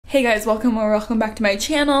Hey guys, welcome back to my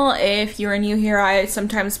channel. If you're new here, I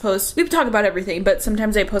sometimes post, we talk about everything, but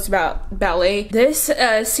sometimes I post about ballet. This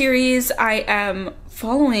series, I am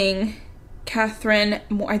following Kathryn,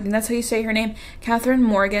 I think that's how you say her name, Kathryn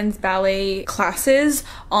Morgan's ballet classes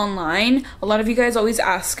online. A lot of you guys always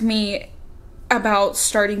ask me about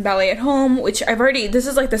starting ballet at home, which this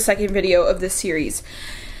is like the second video of this series.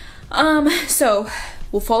 So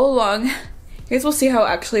we'll follow along. You guys will see how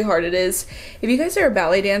actually hard it is. If you guys are a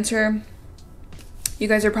ballet dancer, you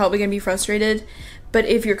guys are probably gonna be frustrated. But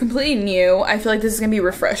if you're completely new, I feel like this is gonna be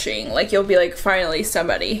refreshing. Like you'll be like, finally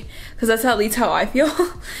somebody. Because that's at least how I feel.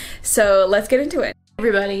 So let's get into it.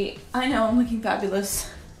 Everybody, I know I'm looking fabulous.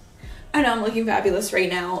 I know I'm looking fabulous right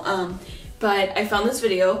now. But I found this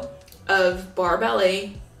video of Barre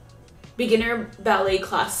Ballet, beginner ballet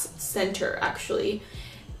class center actually.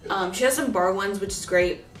 She has some bar ones, which is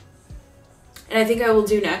great. And I think I will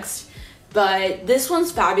do next, but this one's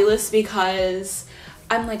fabulous because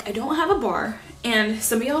I'm like, I don't have a bar, and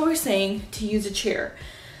some of y'all were saying to use a chair,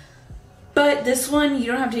 but this one you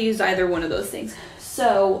don't have to use either one of those things.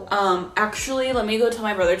 So actually, let me go tell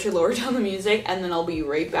my brother to lower down the music, and then I'll be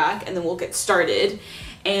right back, and then we'll get started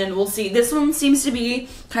and we'll see. This one seems to be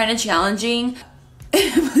kind of challenging.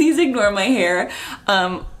 Please ignore my hair.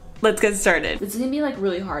 Let's get started. It's gonna be like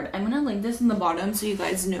really hard. I'm gonna link this in the bottom so you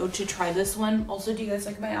guys know to try this one. Also, do you guys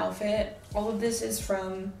like my outfit? All of this is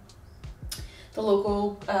from the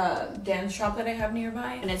local dance shop that I have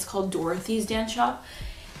nearby, and it's called Dorothy's Dance Shop.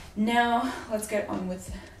 Now, let's get on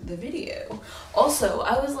with the video. Also,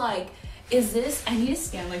 I was like, I need to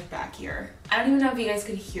stand like back here. I don't even know if you guys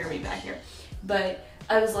could hear me back here, but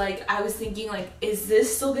I was thinking like, is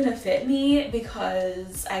this still gonna fit me?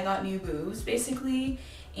 Because I got new boobs basically.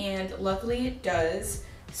 And luckily it does,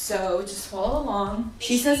 so just follow along.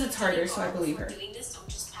 She says it's harder, so I believe her. Doing this, don't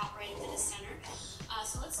just pop right into the center.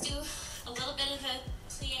 So let's do a little bit of a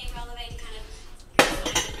plie releve kind of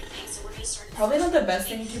everything. So we're gonna start. Probably not the best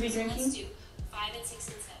thing to be drinking. Let's do 5 and 6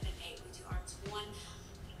 and 7 and 8. We do arms 1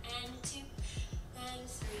 and 2 and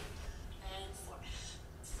 3 and 4.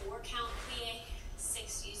 4 count plie,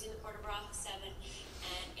 6 using the port de bras, 7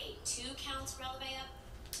 and 8. 2 counts releve up,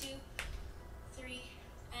 2, 3.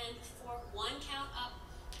 And 4, 1 count up,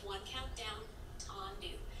 1 count down,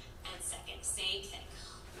 tendu, and second, same thing.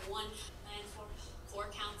 1 and 4, 4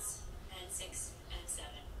 counts, and 6 and 7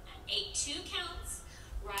 and 8, 2 counts,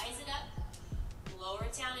 rise it up, lower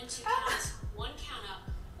it down in 2 counts, 1 count up,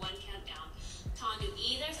 1 count down, tendu,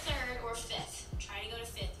 either third or fifth. Try to go to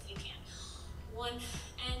fifth if you can. 1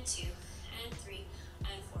 and 2 and 3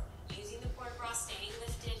 and 4, using the port de bras, staying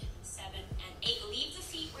lifted, 7 and 8. Leave the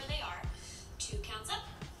feet where they are. 2 counts up.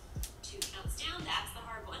 2 counts down, that's the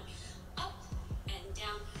hard one. Up and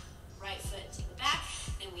down, right foot to the back,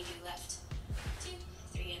 then we do left, 2,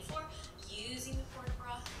 3, and 4, using the port de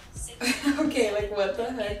bras, 6. Okay, like what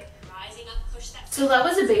the heck? Rising up, push that. So that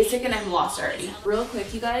was a basic and I'm lost already. Real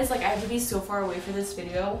quick, you guys, like I have to be so far away for this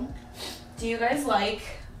video. Do you guys like,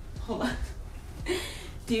 hold on.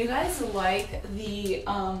 Do you guys like the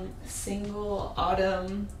single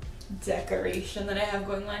autumn decoration that I have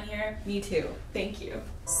going on here? Me too. Thank you.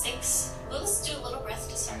 6. Let's do a little breath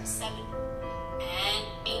to start. 7 and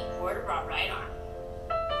 8. Port de bras, right arm.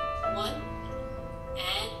 1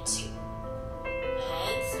 and 2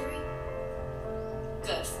 and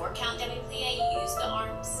 3. Good. 4 count demi plie. Use the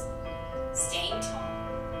arms. Staying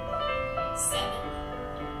tall. 7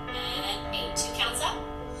 and 8. 2 counts up.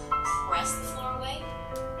 Press the floor away.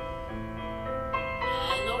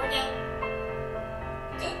 And lower down.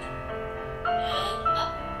 Good. And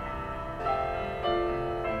up.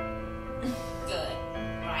 Good.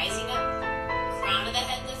 Rising up. Crown of the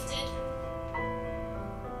head lifted.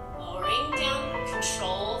 Lowering down.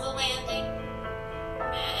 Control the landing.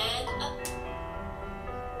 And up.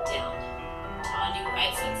 Down. Tendu,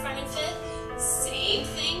 right foot front and fifth. Same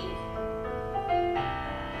thing.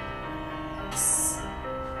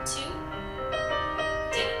 2.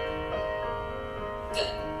 Down.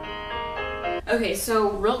 Good. Okay,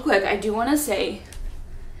 so real quick, I do want to say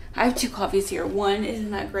I have 2 coffees here. One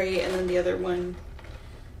isn't that great, and then the other one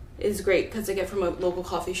is great because I get from a local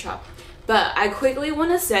coffee shop. But I quickly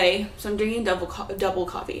want to say, so I'm drinking double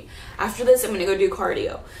coffee. After this, I'm going to go do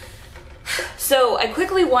cardio. So I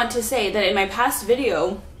quickly want to say that in my past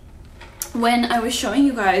video, when I was showing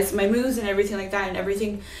you guys my moves and everything like that, and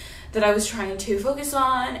everything that I was trying to focus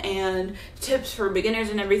on, and tips for beginners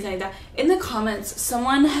and everything like that, in the comments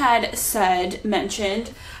someone had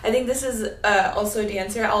mentioned, I think this is also a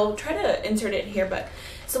dancer, I'll try to insert it here, but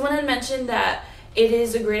someone had mentioned that it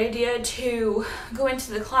is a great idea to go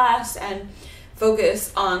into the class and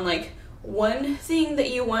focus on like one thing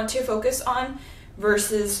that you want to focus on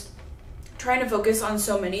versus trying to focus on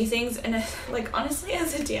so many things. And like, honestly,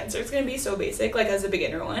 as a dancer, it's gonna be so basic, like as a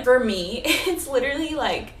beginner one. For me, it's literally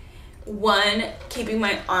like, one, keeping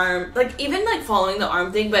my arm, like even like following the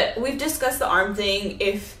arm thing, but we've discussed the arm thing.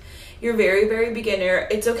 If you're very beginner,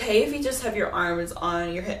 it's okay if you just have your arms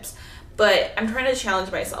on your hips, but I'm trying to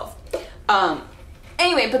challenge myself.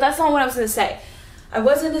 Anyway, but that's not what I was gonna say. I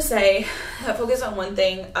was gonna say focus on one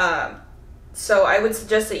thing. So I would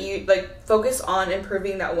suggest that you like focus on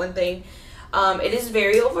improving that one thing. It is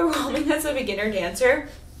very overwhelming as a beginner dancer.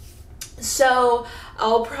 So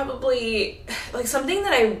I'll probably, like, something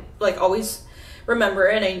that I like always remember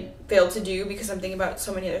and I fail to do because I'm thinking about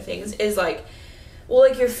so many other things is like, well,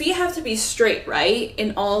 like your feet have to be straight, right?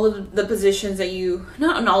 In all of the positions that you,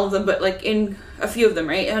 not in all of them, but like in a few of them,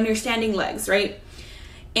 right? On your standing legs, right?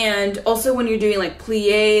 And also when you're doing like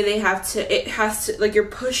plie, it has to, like you're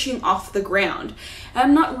pushing off the ground. And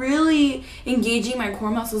I'm not really engaging my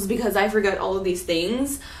core muscles because I forgot all of these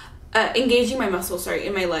things. Engaging my muscles, sorry,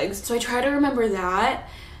 in my legs. So I try to remember that,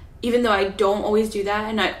 even though I don't always do that.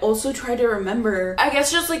 And I also try to remember, I guess,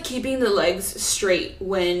 just like keeping the legs straight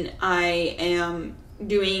when I am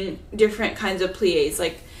doing different kinds of plies.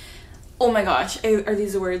 Like, oh my gosh, are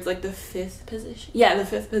these the words? Like the fifth position? Yeah, the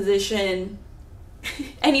fifth position.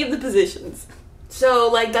 Any of the positions. So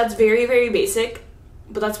like that's very basic,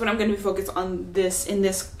 but that's what I'm going to be focused on in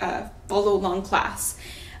this follow along class.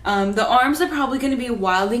 The arms are probably going to be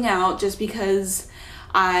wilding out just because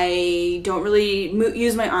I don't really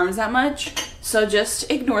use my arms that much, so just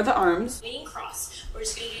ignore the arms. Leaning cross. We're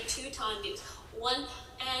just going to do 2 tendus. 1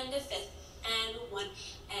 and a fifth, and 1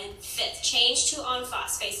 and fifth. Change to en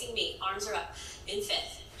face, facing me. Arms are up in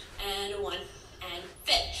fifth, and 1 and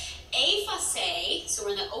fifth. Effacé, so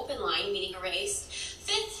we're in the open line, meaning erased.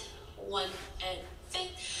 Fifth, 1 and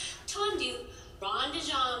fifth. Tendu, rond de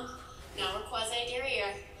jambe. Now we're quasi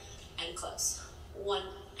derriere and close. 1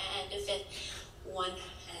 and a fifth, 1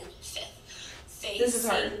 and fifth.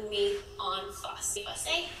 Facing me en face.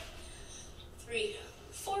 Effacé. 3,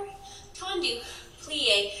 4. Tendu,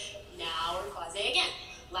 plie. Now we're quasi again.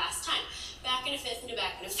 Last time. Back in a fifth and a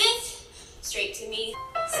back in a fifth. Straight to me.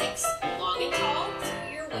 6. Long and tall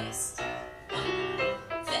through your waist. 1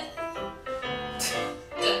 fifth.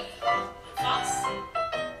 Good. Cross.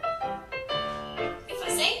 If I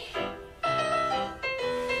say.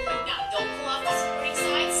 Now don't pull off the supporting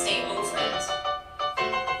side. Stay over it.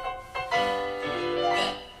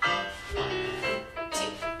 Good. 1, 2,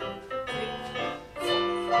 3,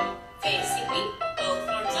 4. Facing me. Both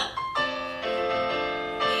arms up.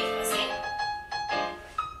 If I say.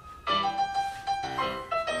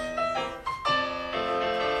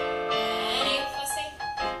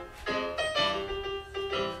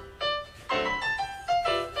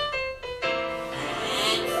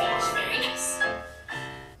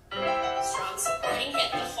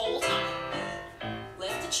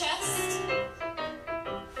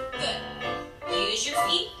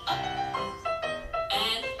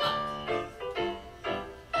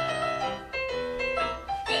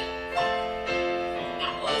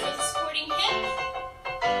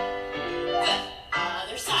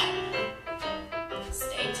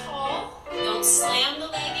 Slam the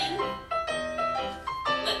leg in.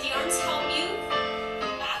 Let the arms help you.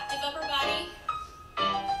 Active upper body.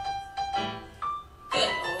 Good.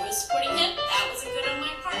 Over the supporting hip. That wasn't good on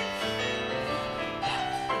my part.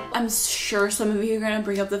 Back. I'm sure some of you are gonna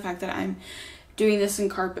bring up the fact that I'm doing this in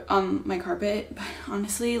my carpet, but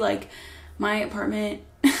honestly, like my apartment,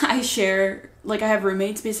 I share, like I have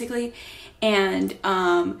roommates basically, and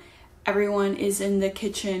everyone is in the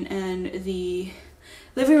kitchen and the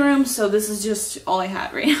living room, so this is just all I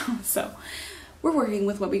had right now. So we're working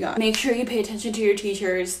with what we got. Make sure you pay attention to your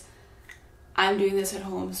teachers. I'm doing this at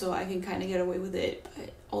home so I can kind of get away with it,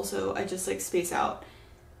 but also I just like space out.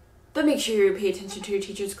 But make sure you pay attention to your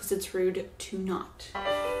teachers because it's rude to not. 6.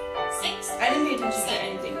 I didn't pay attention to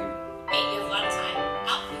anything here. 8. You have a lot of time.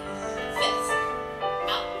 Out. Fifth.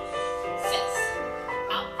 Out. Fifth.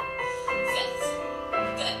 Out. Fifth.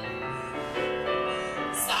 Good.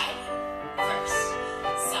 Side. First.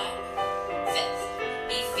 Side. Fifth.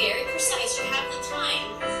 Be very precise. You have the time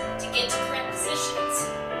to get to correct positions.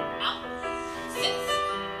 Out. Fifth.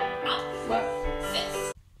 Out. What?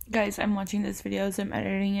 Fifth. Guys, I'm watching this video as I'm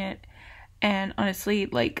editing it, and honestly,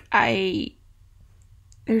 like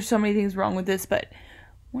there's so many things wrong with this, but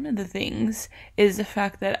one of the things is the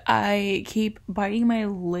fact that I keep biting my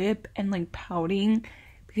lip and like pouting,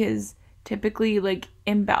 because typically like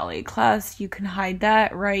in ballet class you can hide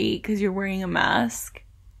that, right? Because you're wearing a mask.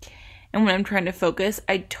 and when I'm trying to focus,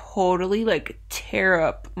 I totally like tear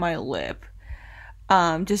up my lip.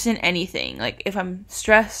 Just in anything, like if I'm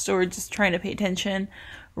stressed or just trying to pay attention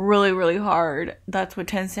really, really hard, that's what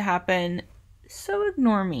tends to happen. So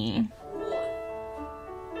ignore me.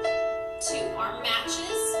 2 arm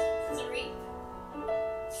matches. 3,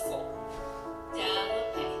 4.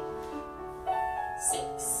 Ballet.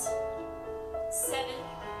 6, 7.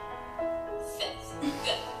 5th.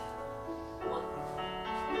 Good. 1,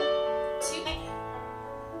 2.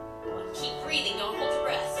 1. Keep breathing. Don't hold your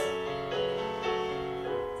breath.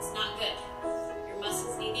 It's not good. Your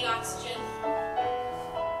muscles need the oxygen.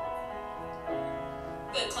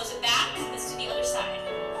 Good. Close it back. Let's do the other side.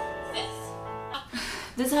 5th.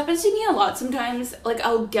 This happens to me a lot sometimes. Like,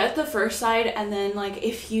 I'll get the first side, and then like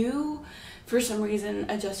if you for some reason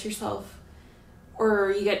adjust yourself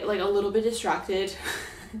or you get like a little bit distracted,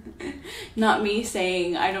 not me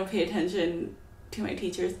saying I don't pay attention to my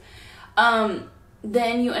teachers,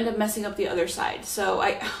 then you end up messing up the other side. So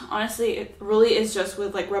I honestly, it really is just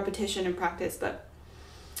with like repetition and practice. But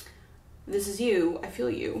this is you. I feel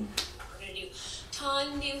you. We're gonna do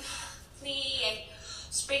tendu, plie,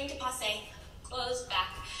 spring to passe, close back.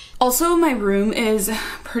 Also, my room is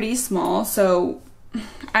pretty small, so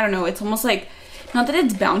I don't know, it's almost like, not that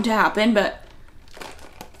it's bound to happen, but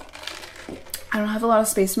I don't have a lot of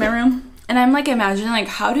space in my room. And I'm like imagining like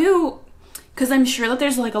because I'm sure that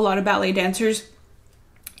there's like a lot of ballet dancers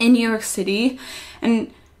in New York City,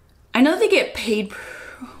 and I know they get paid,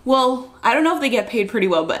 well, I don't know if they get paid pretty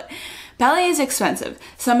well, but ballet is expensive.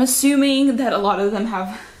 So I'm assuming that a lot of them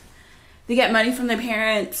they get money from their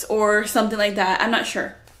parents or something like that. I'm not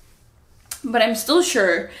sure. But I'm still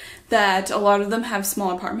sure that a lot of them have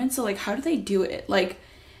small apartments. So like, how do they do it? Like,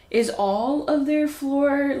 is all of their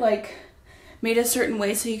floor like made a certain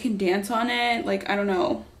way so you can dance on it? Like, I don't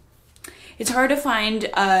know. It's hard to find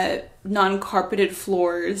non-carpeted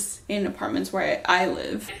floors in apartments where I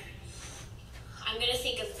live. I'm gonna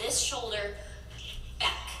think of this shoulder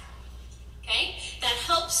back. Okay? That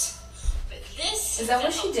helps with this. Is that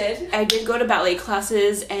what she did? I did go to ballet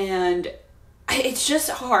classes, and it's just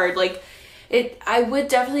hard. Like, I would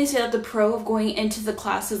definitely say that the pro of going into the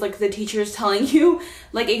classes, like the teacher is telling you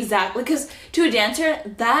like exactly, because to a dancer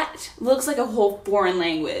that looks like a whole foreign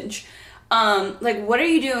language. Like, what are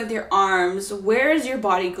you doing with your arms? Where is your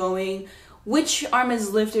body going? Which arm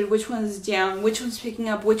is lifted? Which one's down? Which one's picking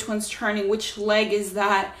up? Which one's turning? Which leg is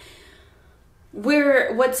that?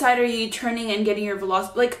 What side are you turning and getting your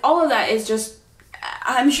velocity? Like, all of that is just,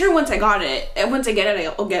 I'm sure once I get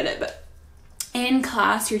it, I'll get it. But in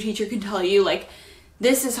class, your teacher can tell you, like,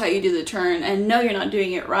 this is how you do the turn, and no, you're not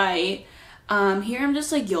doing it right. Here I'm just,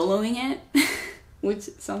 like, YOLOing it, which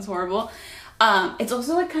sounds horrible. It's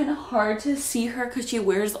also, like, kind of hard to see her because she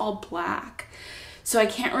wears all black. So I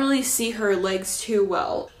can't really see her legs too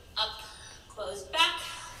well. Up, close back,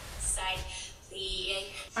 side, plie.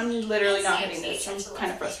 I'm literally not hitting this. I'm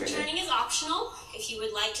kind of frustrated. Turning is optional. If you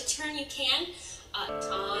would like to turn, you can.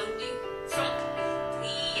 Tendu, front,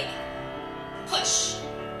 plie. Push.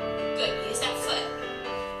 Good. Use that foot.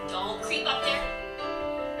 Don't creep up there.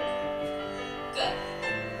 Good.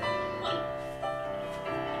 1.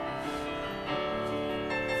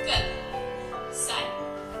 Good. Side.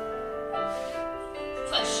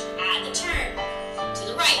 Push. Add the turn. To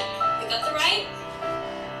the right. Pick up the right.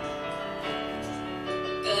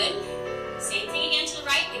 Good. Same thing again to the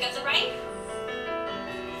right. Pick up the right.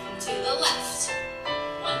 To the left.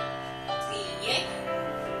 1. Plie.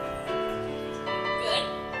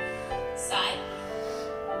 Side.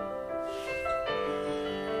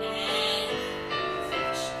 And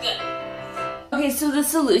finish. Good. Okay, so the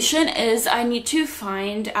solution is I need to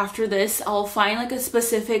find, after this, I'll find like a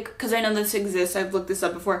specific, because I know this exists, I've looked this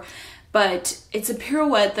up before, but it's a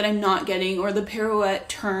pirouette that I'm not getting, or the pirouette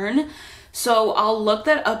turn. So I'll look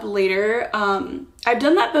that up later. I've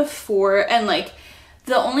done that before, and like,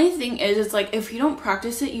 the only thing is, it's like, if you don't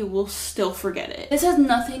practice it, you will still forget it. This has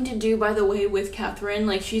nothing to do, by the way, with Kathryn.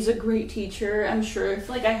 Like, she's a great teacher. I'm sure if,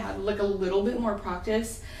 like, I had, like, a little bit more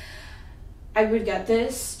practice, I would get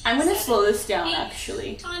this. I'm gonna slow this down,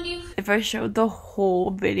 actually. If I showed the whole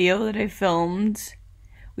video that I filmed,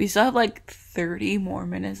 we still have, like, 30 more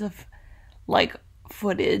minutes of, like,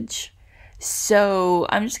 footage. So,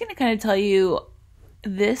 I'm just gonna kind of tell you,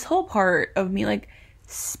 this whole part of me, like,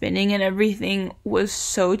 spinning and everything was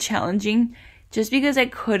so challenging just because I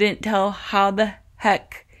couldn't tell how the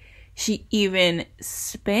heck she even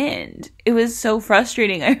spinned. It was so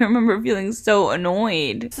frustrating. I remember feeling so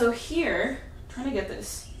annoyed. So here, I'm trying to get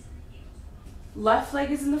this. Left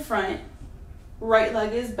leg is in the front, right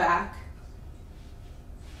leg is back.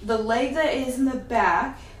 The leg that is in the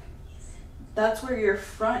back that's where your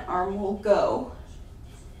front arm will go.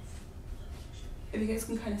 If you guys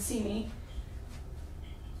can kind of see me.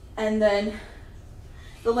 And then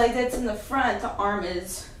the leg that's in the front, the arm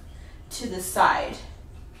is to the side.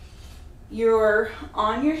 You're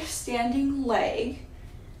on your standing leg,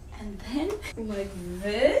 and then like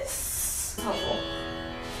this. Helpful.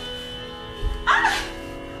 Ah!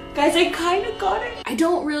 Guys, I kind of got it. I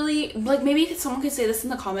don't really, like, maybe someone could say this in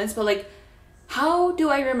the comments, but like, how do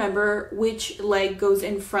I remember which leg goes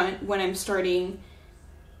in front when I'm starting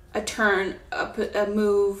a turn, a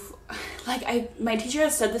move? Like, my teacher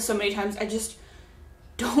has said this so many times, I just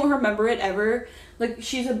don't remember it ever. Like,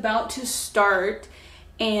 she's about to start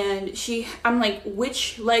and I'm like,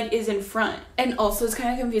 which leg is in front? And also it's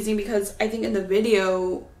kind of confusing because I think in the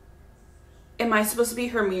video, am I supposed to be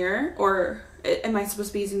her mirror or am I supposed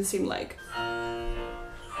to be using the same leg?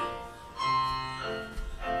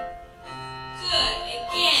 Good.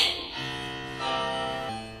 Again.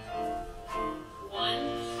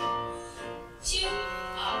 1, 2,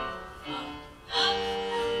 up, up.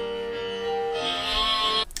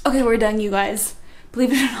 Okay, we're done, you guys.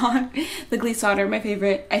 Believe it or not, the glissade, my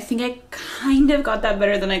favorite. I think I kind of got that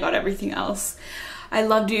better than I got everything else. I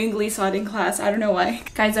love doing glissade in class. I don't know why.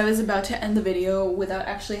 Guys, I was about to end the video without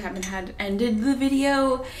actually having ended the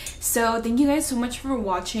video. So thank you guys so much for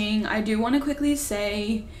watching. I do want to quickly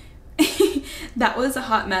say that was a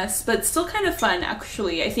hot mess, but still kind of fun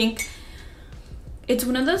actually. I think it's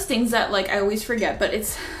one of those things that like I always forget, but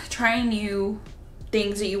it's trying new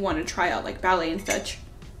things that you want to try out, like ballet and such,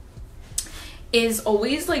 is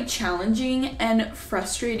always like challenging and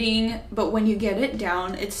frustrating, but when you get it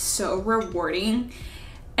down, it's so rewarding.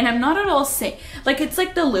 And I'm not at all saying, like, it's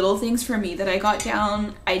like the little things for me that I got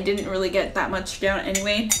down. I didn't really get that much down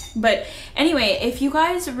anyway. But anyway, if you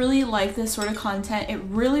guys really like this sort of content, it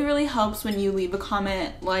really helps when you leave a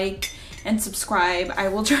comment, like, and subscribe. I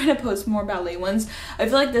will try to post more ballet ones. I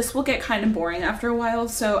feel like this will get kind of boring after a while,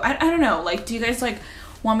 so I don't know, like, do you guys like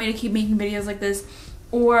want me to keep making videos like this,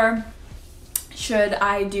 or should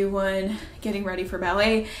I do one getting ready for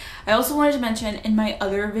ballet? I also wanted to mention in my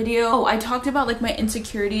other video, I talked about like my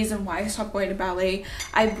insecurities and why I stopped going to ballet.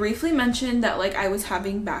 I briefly mentioned that like I was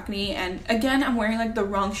having back knee, and again, I'm wearing like the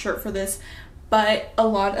wrong shirt for this, but a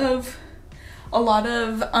lot of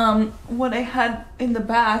what I had in the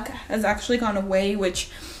back has actually gone away, which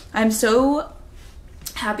I'm so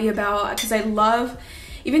happy about, because I love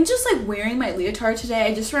even just like wearing my leotard today.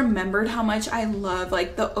 I just remembered how much I love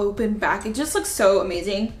like the open back. It just looks so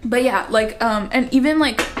amazing. But yeah, like and even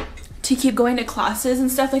like to keep going to classes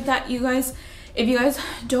and stuff like that, you guys, if you guys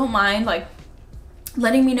don't mind like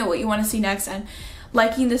letting me know what you want to see next, and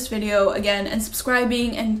liking this video again, and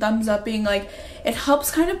subscribing and thumbs upping, like it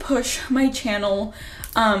helps kind of push my channel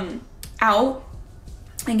out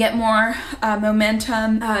and get more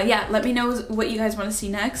momentum. Yeah, let me know what you guys want to see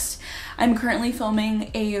next. I'm currently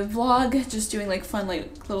filming a vlog, just doing like fun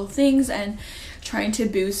like little things and trying to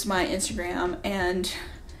boost my Instagram and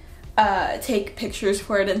take pictures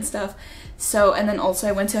for it and stuff. So, and then also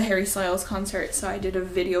I went to a Harry Styles concert, so I did a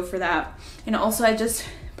video for that. And also I just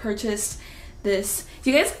purchased this.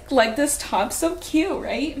 Do you guys like this top? So cute,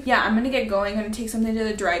 right? Yeah, I'm gonna get going. I'm gonna take something to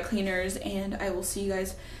the dry cleaners, and I will see you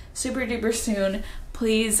guys super duper soon.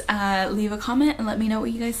 Please leave a comment and let me know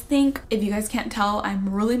what you guys think. If you guys can't tell,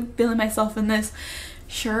 I'm really feeling myself in this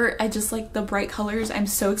shirt. I just like the bright colors. I'm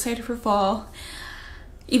so excited for fall,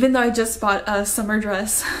 even though I just bought a summer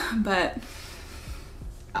dress. But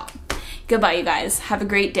oh. Goodbye, you guys. Have a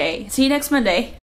great day. See you next Monday.